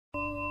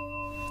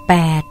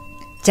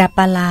8. จป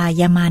ลา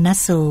ยมาน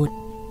สูตร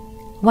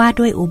ว่า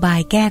ด้วยอุบา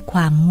ยแก้คว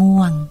ามง่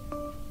วง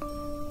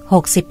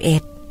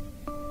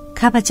 61.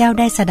 ข้าพเจ้า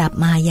ได้สดับ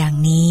มาอย่าง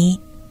นี้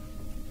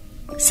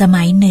ส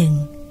มัยหนึ่ง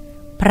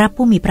พระ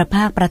ผู้มีพระภ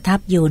าคประทับ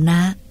อยู่ณ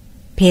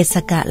เภส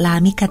กฬา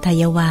มิคทา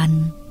ยวัน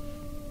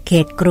เข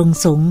ตกรุง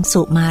สุง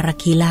สุมาร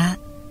คิละ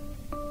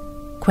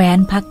แคว้น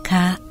ภักค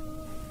ะ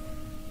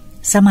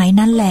สมัย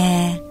นั้นแล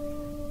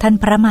ท่าน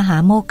พระมหา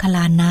โมคคล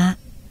านะ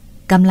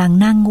กำลัง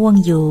นั่งง่วง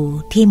อยู่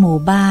ที่หมู่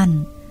บ้าน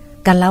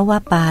กัลลว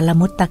ปาล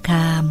มุตตค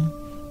าม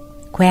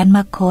แคว้นม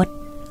คธ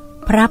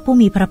พระผู้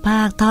มีพระภ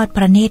าคทอดพ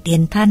ระเนตรเห็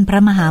นท่านพร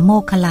ะมหาโม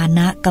คคลาน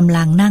ะกำ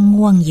ลังนั่ง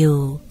ง่วงอยู่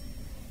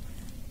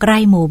ใกล้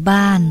หมู่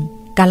บ้าน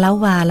กัลล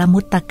วาลมุ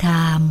ตตค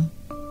าม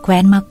แคว้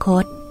นมค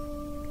ธ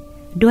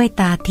ด้วย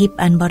ตาทิพย์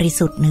อันบริ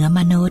สุทธิ์เหนือม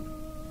นุษย์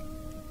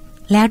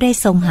แล้วได้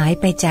ทรงหาย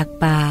ไปจาก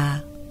ป่า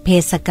เภ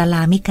สกฬ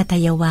ามิคทา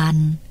ยวัน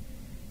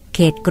เข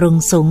ตกรุง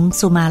สุง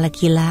สุมาล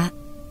คิละ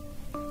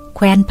แค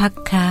ว้นภัก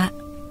คะ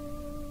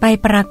ไป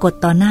ปรากฏ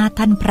ต่อหน้า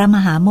ท่านพระม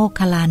หาโมค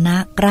คลานะ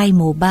ใกล้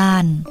หมู่บ้า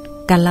น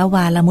กัลลว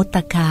าลมุตต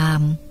คา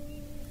ม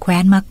แคว้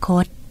นมค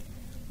ธ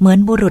เหมือน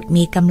บุรุษ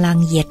มีกำลัง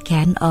เหยียดแข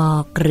นออ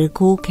กหรือ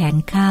คู่แขน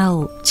เข้า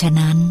ฉะ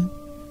นั้น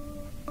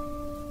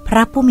พร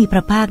ะผู้มีพร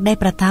ะภาคได้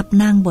ประทับ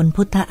นั่งบน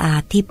พุทธอา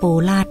ฏที่ปู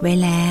ลาดไว้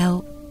แล้ว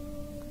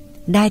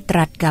ได้ต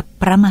รัสกับ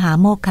พระมหา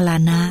โมคคลา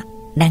นะ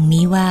ดัง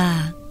นี้ว่า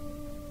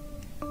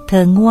เธ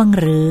อง่วง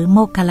หรือโม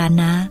คคลา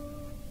นะ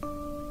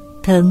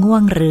เธอง่ว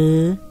งหรือ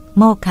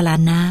โมคคลา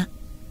นะ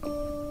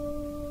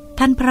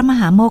ท่านพระม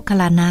หาโมคค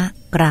ลานะ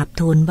กราบ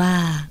ทูลว่า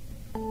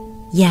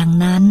อย่าง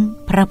นั้น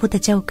พระพุทธ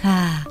เจ้าข้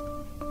า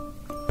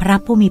พระ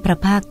ผู้มีพระ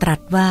ภาคตรั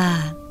สว่า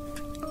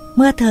เ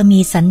มื่อเธอมี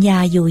สัญญา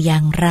อยู่อย่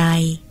างไร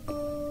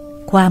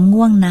ความ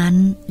ง่วงนั้น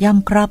ย่อม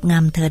ครอบง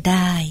ำเธอไ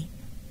ด้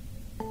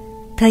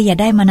เธออย่า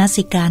ได้มน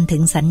สิการถึ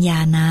งสัญญา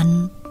นั้น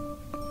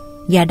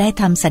อย่าได้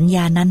ทำสัญญ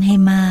านั้นให้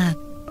มาก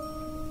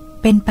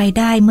เป็นไป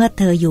ได้เมื่อ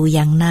เธออยู่อ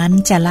ย่างนั้น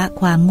จะละ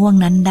ความง่วง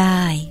นั้นไ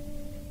ด้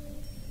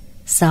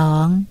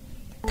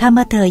 2. ถ้าเ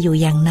มื่อเธออยู่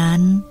อย่างนั้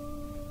น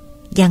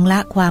ยังละ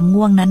ความ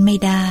ง่วงนั้นไม่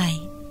ได้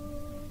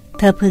เ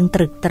ธอพึงต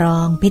รึกตรอ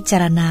งพิจา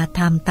รณาธ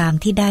รรมตาม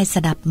ที่ได้ส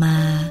ดับมา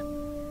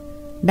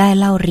ได้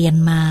เล่าเรียน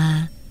มา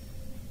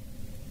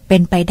เป็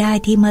นไปได้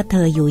ที่เมื่อเธ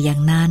ออยู่อย่า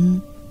งนั้น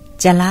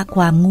จะละค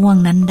วามง่วง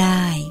นั้นไ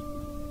ด้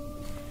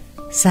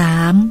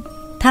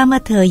 3. ถ้าเมื่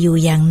อเธออยู่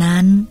อย่าง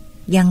นั้น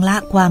ยังละ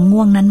ความ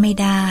ง่วงนั้นไม่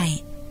ได้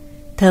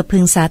เธอพึ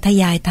งสาธ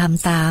ยายธรรม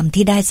ตาม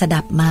ที่ได้ส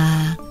ดับมา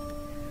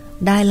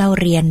ได้เล่า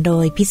เรียนโด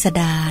ยพิส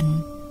ดาร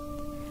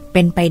เ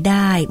ป็นไปไ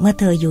ด้เมื่อ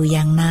เธออยู่อ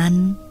ย่างนั้น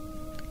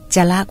จ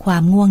ะละควา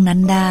มง่วงนั้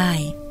นได้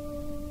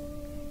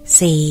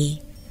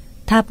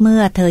 4. ถ้าเมื่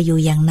อเธออยู่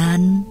อย่างนั้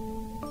น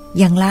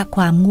ยังละค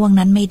วามง่วง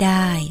นั้นไม่ไ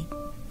ด้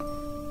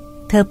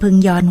เธอพึง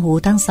ย้อนหู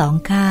ทั้งสอง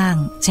ข้าง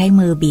ใช้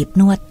มือบีบ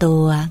นวดตั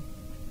ว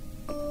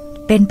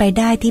เป็นไปไ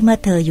ด้ที่เมื่อ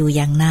เธออยู่อ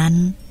ย่างนั้น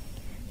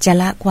จะ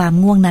ละความ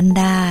ง่วงนั้น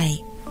ได้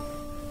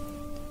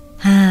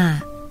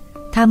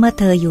 5. ถ้าเมื่อ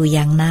เธออยู่อ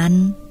ย่างนั้น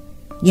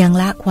ยัง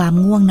ละความ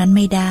ง่วงนั้นไ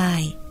ม่ได้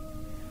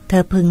เธ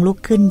อพึงลุก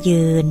ขึ้น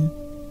ยืน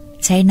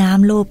ใช้น้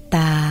ำลูบต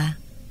า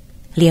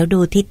เหลียวดู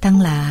ทิศทั้ง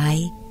หลาย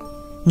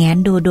แงน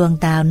ดูดวง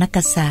ดาวนัก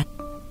ษัตริย์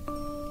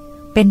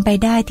เป็นไป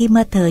ได้ที่เ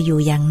มื่อเธออยู่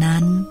อย่าง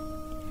นั้น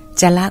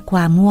จะละคว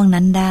ามง่วง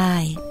นั้นได้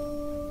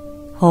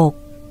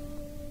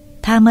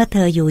 6. ถ้าเมื่อเธ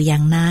ออยู่อย่า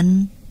งนั้น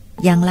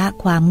ยังละ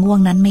ความง่วง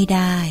นั้นไม่ไ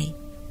ด้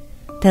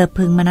เธอ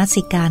พึงมน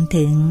สิการ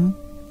ถึง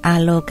อา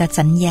โลก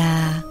สัญญา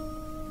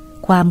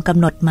ความกำ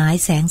หนดหมาย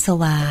แสงส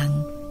ว่าง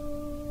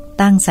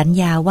ตั้งสัญ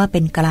ญาว่าเป็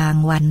นกลาง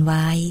วันไ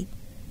ว้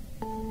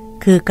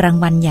คือกลาง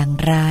วันอย่าง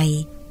ไร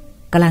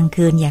กลาง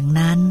คืนอย่าง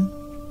นั้น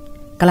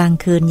กลาง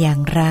คืนอย่า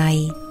งไร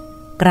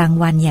กลาง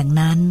วันอย่าง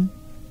นั้น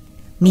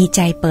มีใจ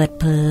เปิด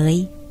เผย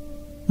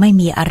ไม่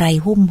มีอะไร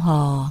หุ้มห่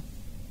อ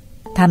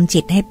ทำจิ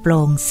ตให้โป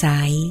ร่งใส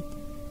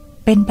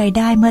เป็นไปไ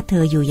ด้เมื่อเธ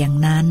ออยู่อย่าง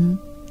นั้น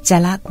จะ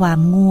ละความ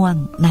ง่วง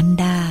นั้น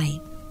ได้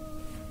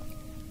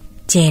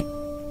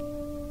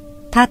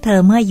 7. ถ้าเธอ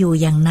เมื่ออยู่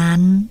อย่างนั้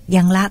น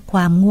ยังละคว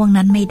ามง่วง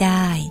นั้นไม่ไ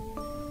ด้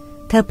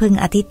เธอพึง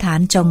อธิษฐาน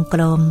จงก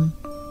รม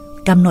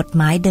กำหนดห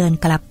มายเดิน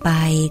กลับไป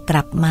ก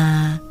ลับมา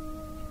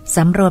ส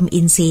ำรวม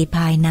อินทรีย์ภ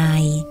ายใน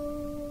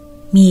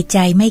มีใจ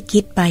ไม่คิ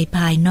ดไปภ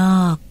ายนอ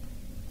ก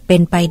เป็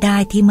นไปได้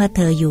ที่เมื่อเ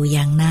ธออยู่อ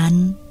ย่างนั้น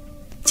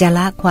จะล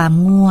ะความ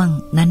ง่วง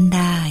นั้นไ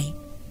ด้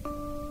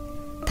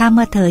ถ้าเ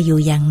มื่อเธออยู่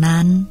อย่าง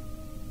นั้น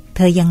เธ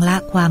อยังละ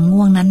ความ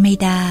ง่วงนั้นไม่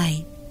ได้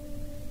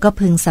ก็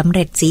พึงสำเ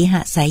ร็จสีห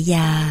สายย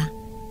า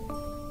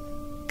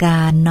ก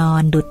ารนอ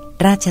นดุจ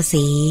ราช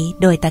สีห์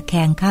โดยตะแค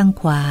งข้าง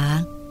ขวา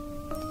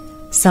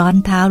ซ้อน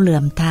เท้าเหลื่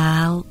อมเท้า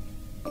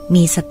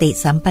มีสติ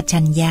สัมป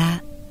ชัญญะ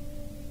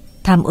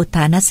ทำอุท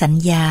านสัญ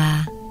ญา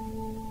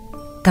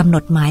กำหน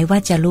ดหมายว่า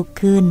จะลุก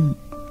ขึ้น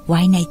ไ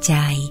ว้ในใจ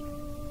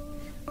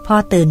พอ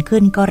ตื่นขึ้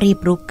นก็รีบ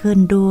ลุกขึ้น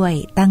ด้วย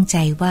ตั้งใจ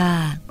ว่า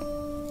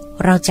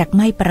เราจะไ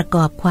ม่ประก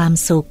อบความ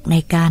สุขใน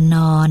การน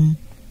อน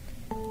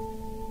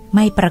ไ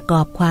ม่ประก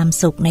อบความ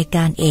สุขในก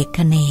ารเอกเข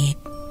นก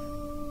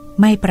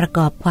ไม่ประก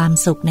อบความ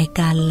สุขใน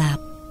การหลับ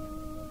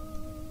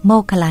โม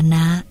คคัลลาน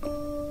ะ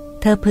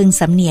เธอพึง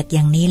สำเนียกอ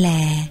ย่างนี้แล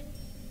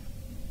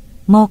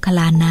โมคคัลล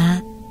านะ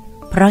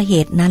เพราะเห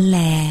ตุนั้นแล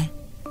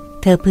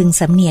เธอพึง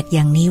สำเนียกอ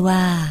ย่างนี้ว่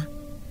า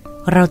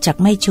เราจัก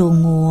ไม่ชู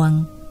งวง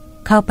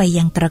เข้าไป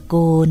ยังตระ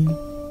กูล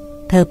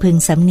เธอพึง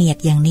สำเนียก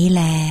อย่างนี้แ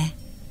ล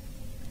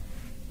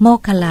โมค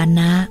คัลลา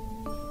นะ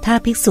ถ้า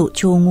ภิกษุ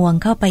ชูงวง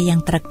เข้าไปยัง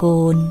ตระ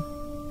กูล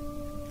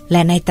แล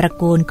ะในตระ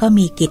กูลก็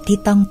มีกิจที่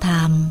ต้องท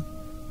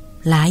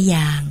ำหลายอ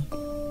ย่าง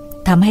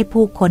ทำให้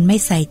ผู้คนไม่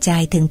ใส่ใจ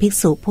ถึงภิก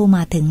ษุผู้ม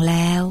าถึงแ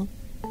ล้ว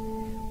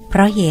เพร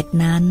าะเหตุ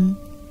นั้น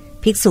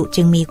ภิกษุ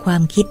จึงมีควา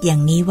มคิดอย่า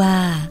งนี้ว่า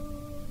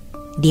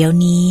เดี๋ยว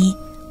นี้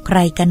ใคร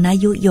กันนะ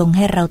ยุยงใ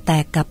ห้เราแต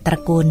กกับตระ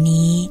กูล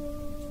นี้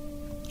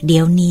เดี๋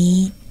ยวนี้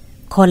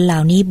คนเหล่า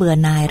นี้เบื่อ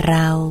หน่ายเร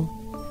า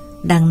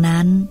ดัง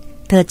นั้น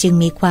เธอจึง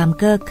มีความ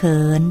เก้อเ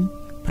ขิน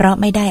เพราะ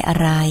ไม่ได้อะ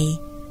ไร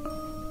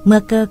เมื่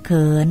อเก้อเ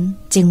ขิน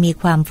จึงมี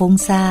ความฟุ้ง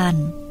ซ่าน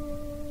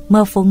เ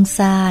มื่อฟุ้ง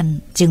ซ่าน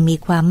จึงมี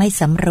ความไม่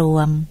สำรว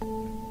ม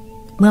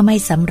เมื่อไม่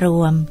สำร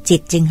วมจิ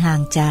ตจึงห่า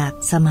งจาก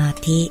สมา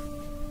ธิ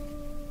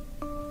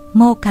โ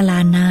มคคัลลา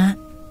นะ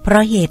เพรา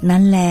ะเหตุ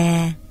นั้นแล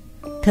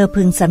เธอ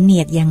พึงสำเนี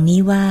ยกอย่าง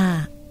นี้ว่า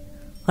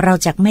เรา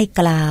จักไม่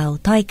กล่าว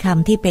ถ้อยค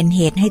ำที่เป็นเห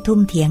ตุให้ทุ่ม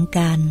เถียง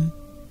กัน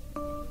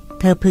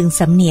เธอพึง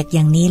สำเนียกอ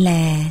ย่างนี้แล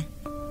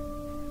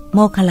โม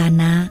คคัลลา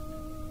นะ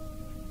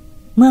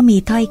เมื่อมี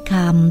ถ้อยค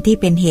ำที่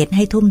เป็นเหตุใ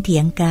ห้ทุ่มเถี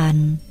ยงกัน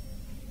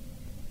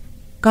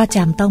ก็จ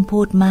ำต้องพู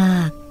ดมา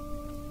ก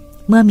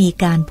เมื่อมี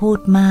การพูด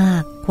มา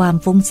กความ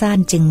ฟุ้งซ่าน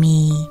จึงมี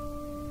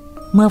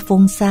เมื่อ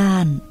ฟุ้งซ่า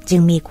นจึ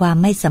งมีความ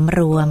ไม่สำร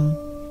วม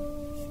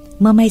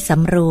เมื่อไม่ส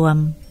ำรวม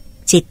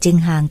จิตจึง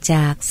ห่างจ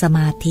ากสม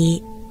าธิ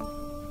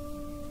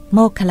โม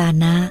คคัลลา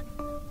นะ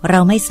เรา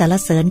ไม่สรร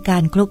เสริญกา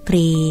รคลุกค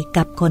ลี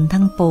กับคน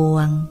ทั้งปว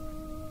ง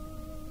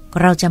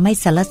เราจะไม่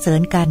สรรเสริ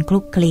ญการคลุ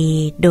กคลี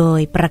โดย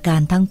ประกา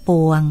รทั้งป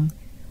วง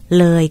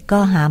เลยก็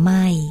หาไ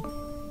ม่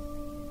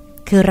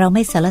คือเราไ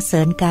ม่สรรเส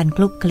ริญการค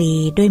ลุกคลี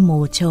ด้วยห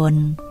มู่ชน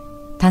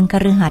ทั้งค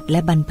ฤหัสถ์และ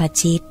บรรพ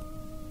ชิต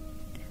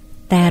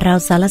แต่เรา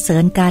สรรเสริ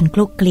ญการค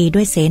ลุกคลีด้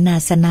วยเสนา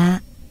สนะ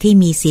ที่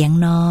มีเสียง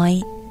น้อย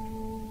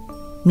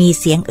มี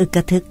เสียงอึกก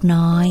ระทึก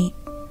น้อย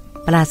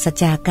ปราศ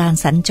จากการ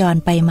สัญจร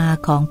ไปมา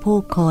ของผู้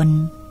คน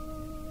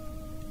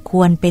ค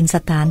วรเป็นส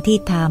ถานที่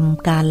ท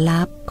ำการ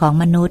ลับของ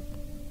มนุษย์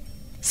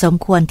สม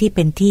ควรที่เ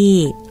ป็นที่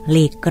ห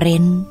ลีกเร้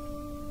น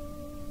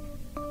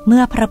เ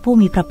มื่อพระผู้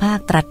มีพระภาค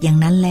ตรัสอย่าง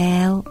นั้นแล้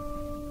ว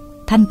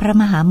ท่านพระ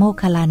มหาโมค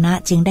คัลลานะ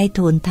จึงได้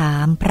ทูลถา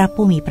มพระ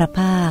ผู้มีพระ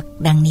ภาค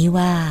ดังนี้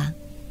ว่า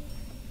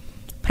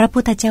พระพุ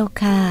ทธเจ้า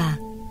ข้า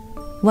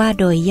ว่า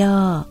โดยย่อ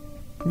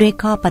ด้วย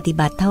ข้อปฏิ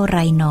บัติเท่าไร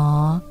หนอ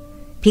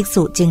ภิก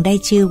ษุจึงได้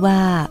ชื่อว่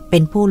าเป็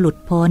นผู้หลุด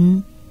พ้น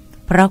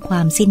เพราะคว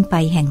ามสิ้นไป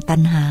แห่งตั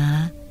ณหา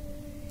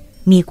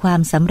มีความ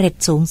สำเร็จ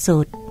สูงสุ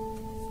ด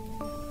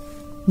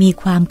มี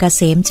ความเก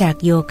ษมจาก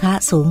โยคะ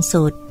สูง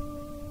สุด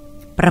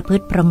ประพฤ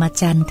ติพรหม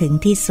จรรย์ถึง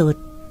ที่สุด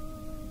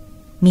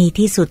มี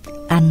ที่สุด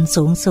อัน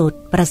สูงสุด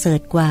ประเสริ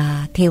ฐกว่า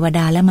เทวด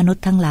าและมนุษ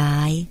ย์ทั้งหลา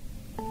ย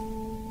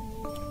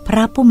พร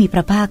ะผู้มีพ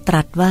ระภาคต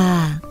รัสว่า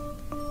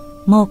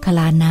โมคคัลล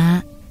านะ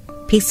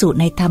ภิกษุ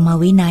ในธรรม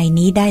วินัย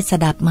นี้ได้ส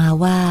ดับมา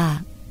ว่า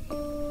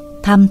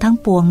ธรรมทั้ง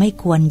ปวงไม่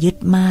ควรยึด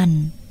มั่น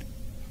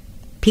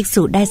ภิก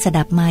ษุได้ส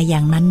ดับมาอย่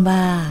างนั้นว่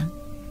า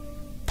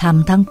ธรรม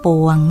ทั้งป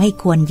วงไม่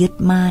ควรยึด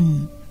มั่น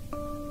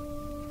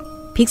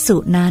ภิกษุ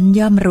นั้น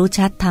ย่อมรู้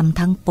ชัดธรรม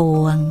ทั้งป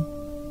วง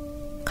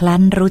ครั้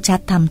นรู้ชั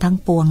ดธรรมทั้ง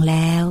ปวงแ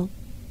ล้ว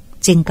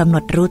จึงกำหน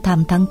ดรู้ธรรม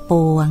ทั้งป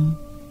วง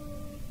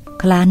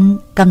ครั้น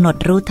กำหนด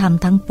รู้ธรรม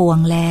ทั้งปวง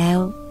แล้ว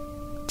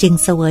จึง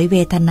เสวยเว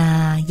ทนา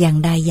อย่าง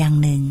ใดอย่าง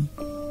หนึ่ง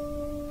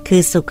คื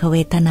อสุขเว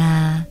ทนา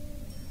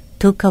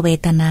ทุกขเว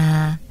ทนา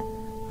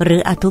หรื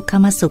ออทุกข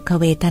มสุข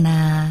เวทนา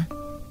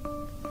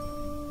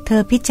เธ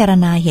อพิจาร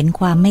ณาเห็น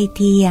ความไม่เ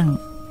ที่ยง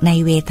ใน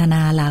เวทน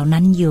าเหล่า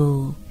นั้นอยู่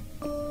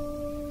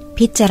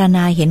พิจารณ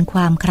าเห็นคว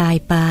ามคลาย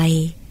ไป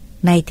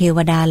ในเทว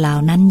ดาเหล่า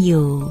นั้นอ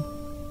ยู่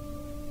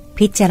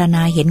พิจารณ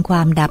าเห็นคว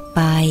ามดับไ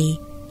ป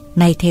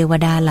ในเทว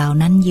ดาเหล่า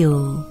นั้นอยู่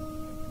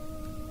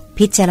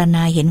พิจารณ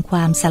าเห็นคว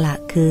ามสละ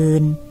คื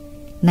น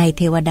ในเ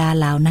ทวดา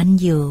เหล่านั้น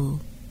อยู่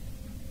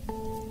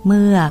เ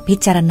มื่อพิ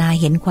จารณา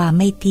เห็นความ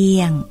ไม่เที่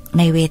ยงใ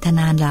นเวทน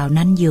าเหล่า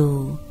นั้นอยู่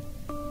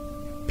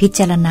พิจ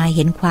ารณาเ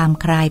ห็นความ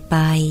คลายไป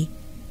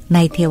ใน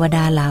เทวด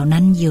าเหล่า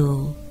นั้นอยู่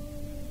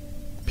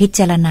พิจ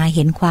ารณาเ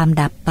ห็นความ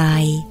ดับไป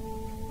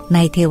ใน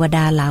เทวด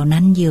าเหล่า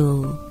นั้นอยู่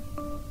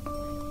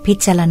พิ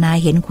จารณา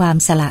เห็นความ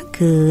สละ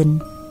คืน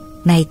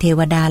ในเทว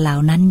ดาเหล่า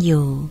นั้นอ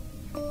ยู่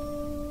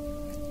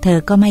เธอ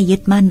ก็ไม่ยึ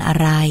ดมั่นอะ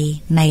ไร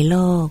ในโล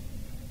ก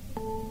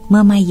เ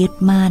มื่อไม่ยึด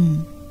มั่น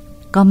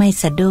ก็ไม่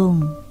สะดุ้ง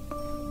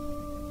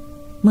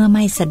เมื่อไ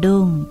ม่สะ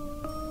ดุ้ง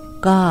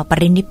ก็ป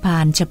รินิพพา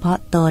นเฉพาะ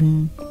ตน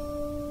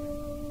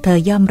เธอ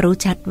ย่อมรู้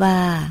ชัดว่า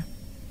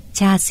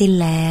ชาติสิ้น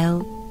แล้ว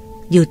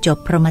อยู่จบ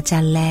พรหมจร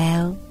รย์แล้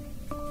ว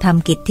ท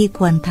ำกิจที่ค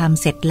วรท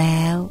ำเสร็จแ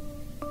ล้ว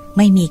ไ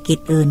ม่มีกิจ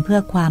อื่นเพื่อ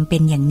ความเป็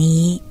นอย่าง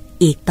นี้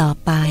อีกต่อ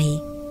ไป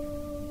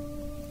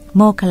โ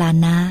มคคัลลา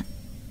นะ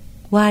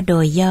ว่าโด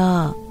ยย่อ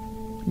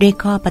ด้วย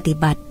ข้อปฏิ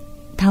บัติ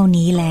เท่า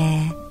นี้แล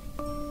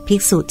ภิ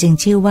กษุจึง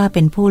ชื่อว่าเ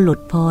ป็นผู้หลุ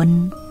ดพ้น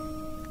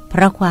เพ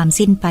ราะความ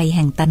สิ้นไปแ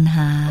ห่งตัณห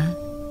า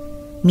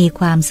มี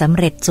ความสำ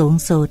เร็จสูง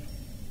สุด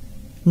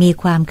มี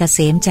ความเกษ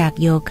มจาก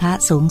โยคะ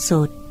สูง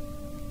สุด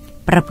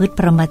ประพฤติพ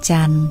รหมจ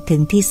รรย์ถึ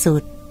งที่สุ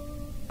ด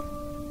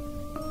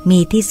มี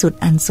ที่สุด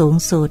อันสูง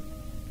สุด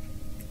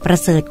ประ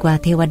เสริฐกว่า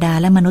เทวดา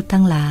และมนุษย์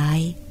ทั้งหลาย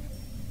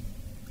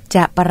จ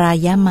ะปรา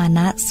ยมาน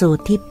ะสูต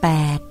รที่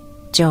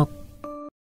 8 จบ